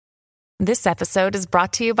This episode is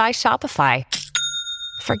brought to you by Shopify.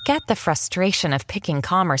 Forget the frustration of picking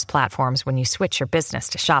commerce platforms when you switch your business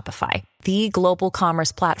to Shopify, the global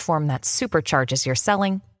commerce platform that supercharges your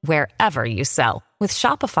selling wherever you sell. With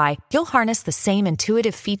Shopify, you'll harness the same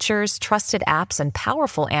intuitive features, trusted apps, and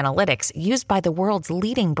powerful analytics used by the world's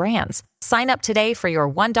leading brands. Sign up today for your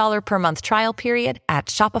 $1 per month trial period at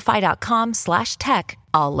shopify.com/tech,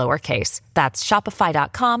 all lowercase. That's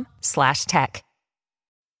shopify.com/tech.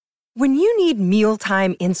 When you need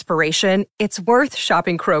mealtime inspiration, it's worth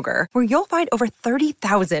shopping Kroger, where you'll find over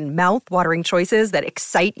 30,000 mouth-watering choices that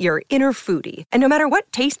excite your inner foodie. And no matter what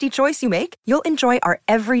tasty choice you make, you'll enjoy our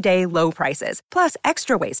everyday low prices, plus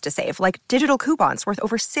extra ways to save, like digital coupons worth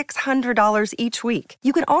over $600 each week.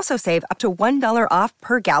 You can also save up to $1 off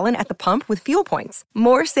per gallon at the pump with fuel points.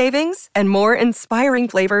 More savings and more inspiring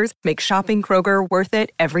flavors make shopping Kroger worth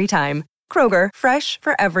it every time. Kroger, fresh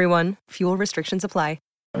for everyone. Fuel restrictions apply.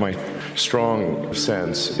 My strong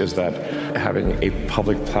sense is that having a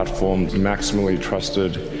public platform maximally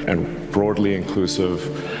trusted and broadly inclusive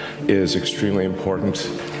is extremely important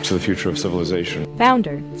to the future of civilization.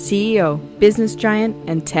 Founder, CEO, business giant,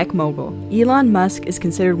 and tech mogul, Elon Musk is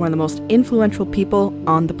considered one of the most influential people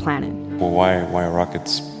on the planet. Well, why are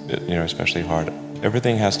rockets, especially hard?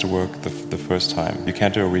 Everything has to work the first time. You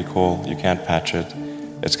can't do a recall, you can't patch it.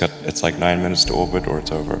 It's like 9 minutes to orbit or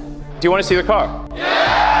it's over. Do you want to see the car?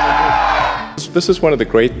 Yeah! This is one of the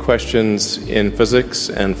great questions in physics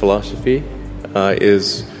and philosophy,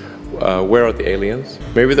 is where are the aliens?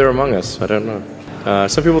 Maybe they're among us, I don't know.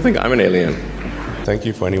 Some people think I'm an alien. Thank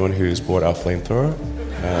you for anyone who's bought our flamethrower.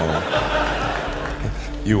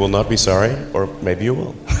 You will not be sorry, or maybe you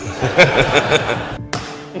will.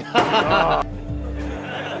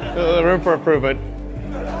 Room for improvement.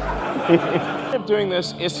 Of doing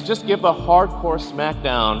this is to just give the hardcore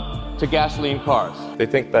smackdown to gasoline cars. They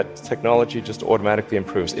think that technology just automatically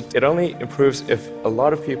improves. It only improves if a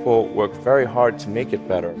lot of people work very hard to make it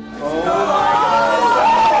better. Oh my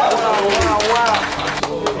God! Wow!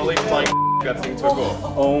 Holy flying that thing took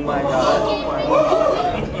off. Oh my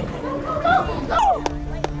God!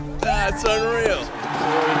 That's unreal.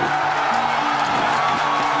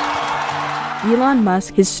 Elon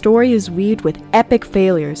Musk, his story is weaved with epic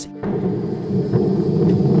failures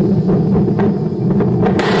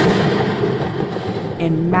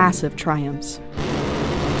and massive triumphs.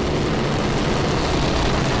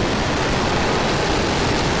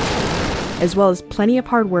 As well as plenty of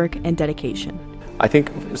hard work and dedication. I think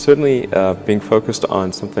certainly being focused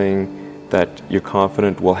on something that you're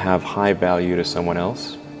confident will have high value to someone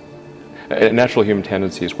else. A natural human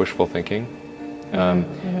tendency is wishful thinking.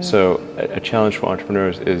 So a challenge for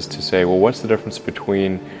entrepreneurs is to say, well, what's the difference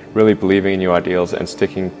between really believing in your ideals and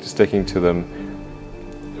sticking to them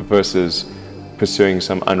versus pursuing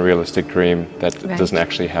some unrealistic dream that doesn't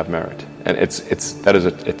actually have merit? And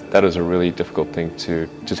that is a really difficult thing to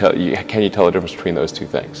tell. Can you tell the difference between those two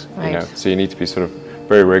things? Right. So you need to be sort of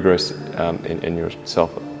very rigorous in your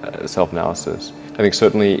self-analysis. I think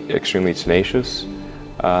certainly extremely tenacious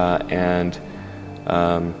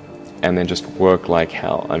and then just work like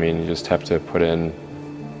hell. I mean, you just have to put in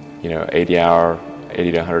 80 to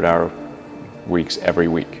 100 hour weeks every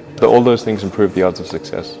week. All those things improve the odds of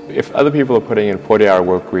success. If other people are putting in 40-hour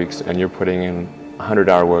work weeks and you're putting in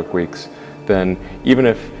 100-hour work weeks, then even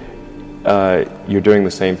if you're doing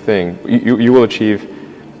the same thing, you will achieve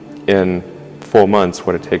in 4 months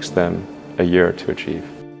what it takes them a year to achieve.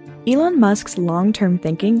 Elon Musk's long-term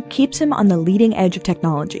thinking keeps him on the leading edge of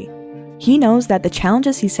technology. He knows that the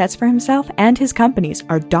challenges he sets for himself and his companies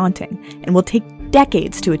are daunting and will take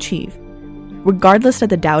decades to achieve. Regardless of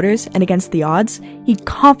the doubters and against the odds, he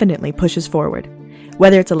confidently pushes forward.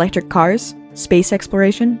 Whether it's electric cars, space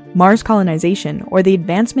exploration, Mars colonization, or the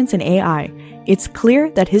advancements in AI, it's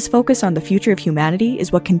clear that his focus on the future of humanity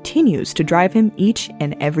is what continues to drive him each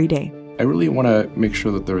and every day. I really want to make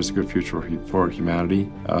sure that there is a good future for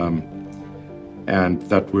humanity, and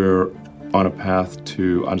that we're on a path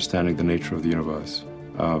to understanding the nature of the universe,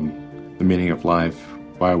 the meaning of life,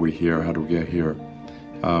 why are we here, how do we get here.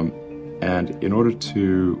 And in order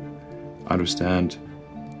to understand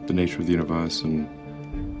the nature of the universe and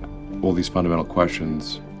all these fundamental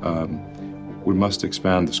questions, we must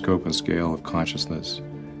expand the scope and scale of consciousness.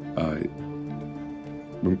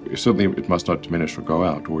 Certainly it must not diminish or go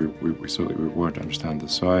out, or we certainly won't understand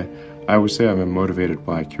this. So I would say I'm motivated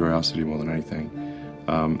by curiosity more than anything,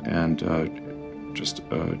 and just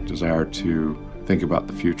a desire to think about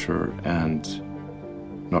the future and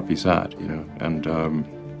not be sad, and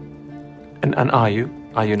are you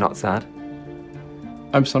not sad?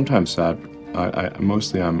 I'm sometimes sad. I'm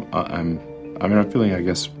feeling, I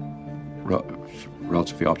guess,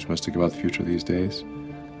 relatively optimistic about the future these days.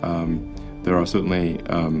 There are certainly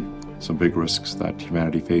some big risks that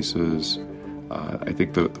humanity faces. I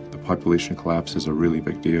think the population collapse is a really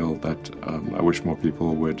big deal that I wish more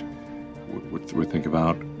people would think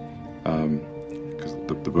about, because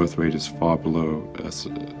the birth rate is far below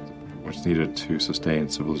what's needed to sustain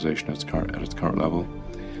civilization at its current level.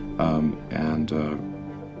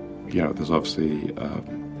 There's obviously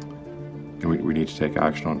we need to take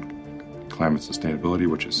action on climate sustainability,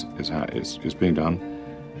 which is being done,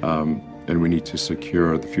 and we need to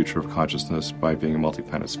secure the future of consciousness by being a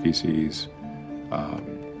multi-planet species.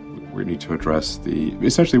 We need to address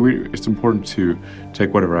it's important to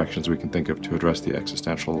take whatever actions we can think of to address the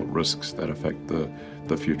existential risks that affect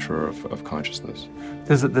the future of consciousness.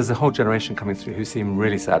 There's a whole generation coming through who seem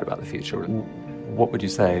really sad about the future. What would you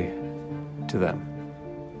say to them?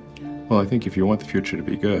 Well, I think if you want the future to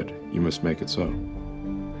be good, you must make it so.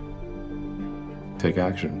 Take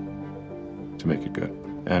action to make it good,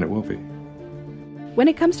 and it will be. When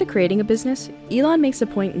it comes to creating a business, Elon makes a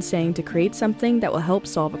point in saying to create something that will help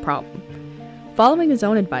solve a problem. Following his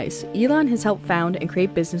own advice, Elon has helped found and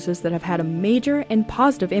create businesses that have had a major and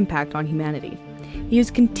positive impact on humanity. He is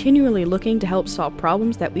continually looking to help solve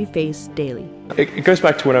problems that we face daily. It goes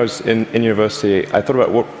back to when I was in university. I thought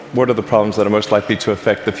about what are the problems that are most likely to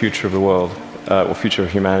affect the future of the world, or future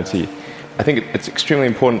of humanity. I think it's extremely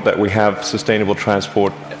important that we have sustainable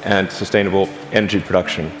transport and sustainable energy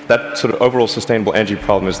production. That sort of overall sustainable energy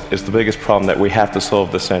problem is the biggest problem that we have to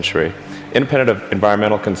solve this century. Independent of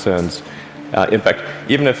environmental concerns, in fact,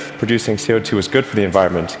 even if producing CO2 is good for the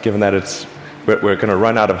environment, given that we're going to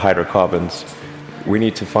run out of hydrocarbons, we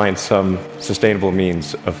need to find some sustainable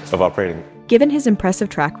means of operating. Given his impressive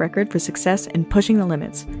track record for success and pushing the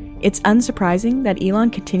limits, it's unsurprising that Elon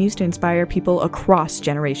continues to inspire people across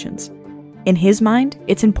generations. In his mind,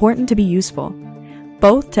 it's important to be useful,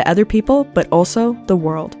 both to other people but also the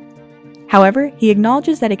world. However, he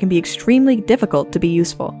acknowledges that it can be extremely difficult to be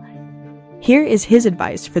useful. Here is his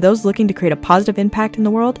advice for those looking to create a positive impact in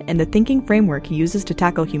the world and the thinking framework he uses to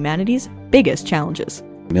tackle humanity's biggest challenges.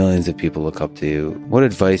 Millions of people look up to you. What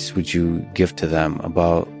advice would you give to them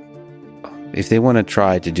about if they want to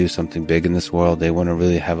try to do something big in this world, they want to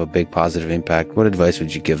really have a big positive impact? What advice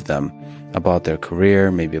would you give them about their career,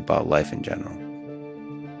 maybe about life in general?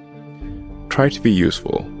 Try to be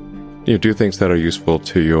useful. Do things that are useful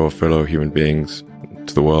to your fellow human beings,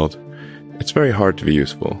 to the world. It's very hard to be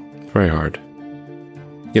useful. Very hard.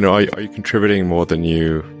 Are you contributing more than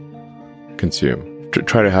you consume?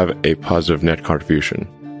 Try to have a positive net contribution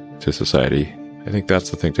to society. I think that's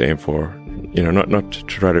the thing to aim for. Not to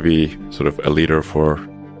try to be sort of a leader for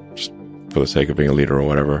the sake of being a leader or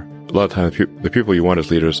whatever. A lot of times, the people you want as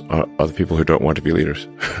leaders are the people who don't want to be leaders.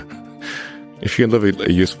 If you can live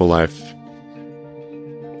a useful life,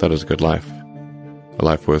 that is a good life. A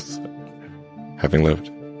life worth having lived.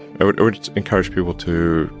 I would encourage people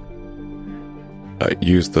to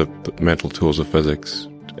use the mental tools of physics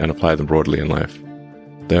and apply them broadly in life.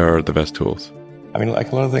 They're the best tools. I mean,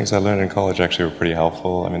 like a lot of things I learned in college actually were pretty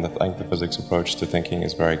helpful. I mean, I think the physics approach to thinking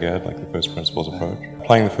is very good, like the first principles approach.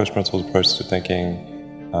 Applying the first principles approach to thinking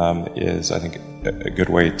is, I think, a good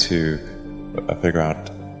way to figure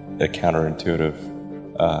out counterintuitive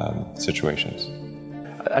situations.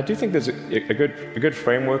 I do think there's a good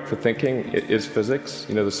framework for thinking is physics.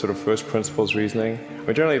 The sort of first principles reasoning. I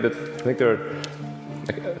mean, generally, I think there are.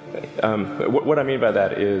 What I mean by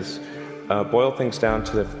that is boil things down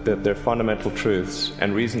to their fundamental truths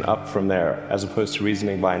and reason up from there, as opposed to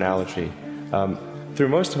reasoning by analogy. Through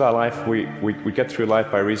most of our life, we get through life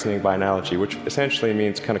by reasoning by analogy, which essentially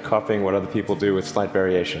means kind of copying what other people do with slight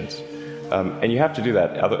variations. And you have to do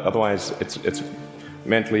that, otherwise it's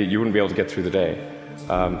mentally you wouldn't be able to get through the day.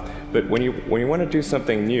 But when you want to do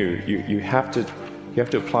something new, you have to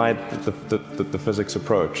apply the physics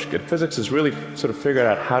approach. Physics has really sort of figured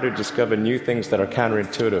out how to discover new things that are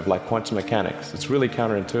counterintuitive, like quantum mechanics. It's really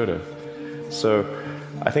counterintuitive. So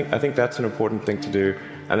I think that's an important thing to do.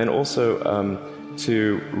 And then also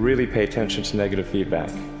to really pay attention to negative feedback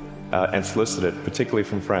and solicit it, particularly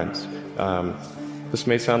from friends. This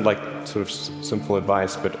may sound like sort of simple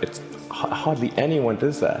advice, but it's hardly anyone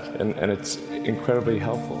does that, and it's incredibly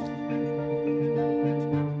helpful.